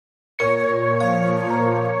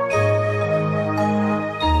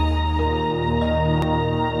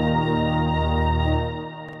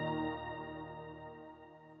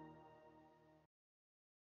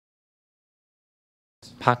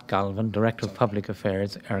Pat Galvin, Director of Public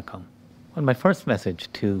Affairs, Eircom. Well, my first message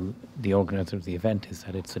to the organiser of the event is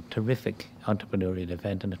that it's a terrific entrepreneurial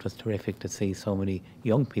event, and it was terrific to see so many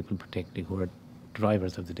young people, particularly, who are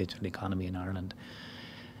drivers of the digital economy in Ireland.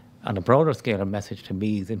 On a broader scale, a message to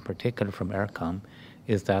me, in particular from Eircom,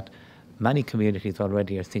 is that many communities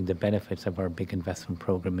already are seeing the benefits of our big investment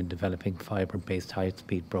programme in developing fibre-based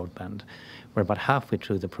high-speed broadband. We're about halfway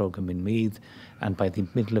through the programme in Meath, and by the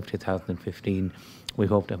middle of 2015, we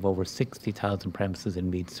hope to have over 60,000 premises in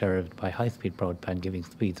Meath served by high-speed broadband, giving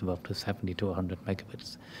speeds of up to 70 to 100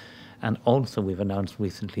 megabits. And also we've announced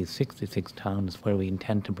recently 66 towns where we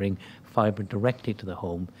intend to bring fibre directly to the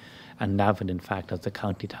home, and Navan, in fact, as a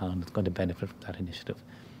county town, is going to benefit from that initiative.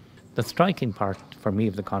 The striking part for me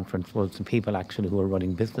of the conference was the people actually who are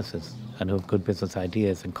running businesses and who have good business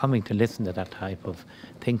ideas, and coming to listen to that type of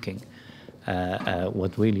thinking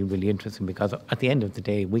was really, really interesting, because at the end of the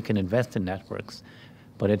day, we can invest in networks,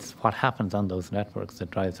 but it's what happens on those networks that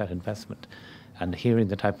drives that investment. And hearing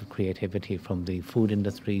the type of creativity from the food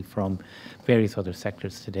industry, from various other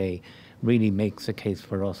sectors today, really makes a case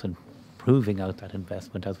for us in proving out that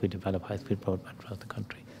investment as we develop high-speed broadband throughout the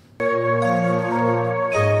country.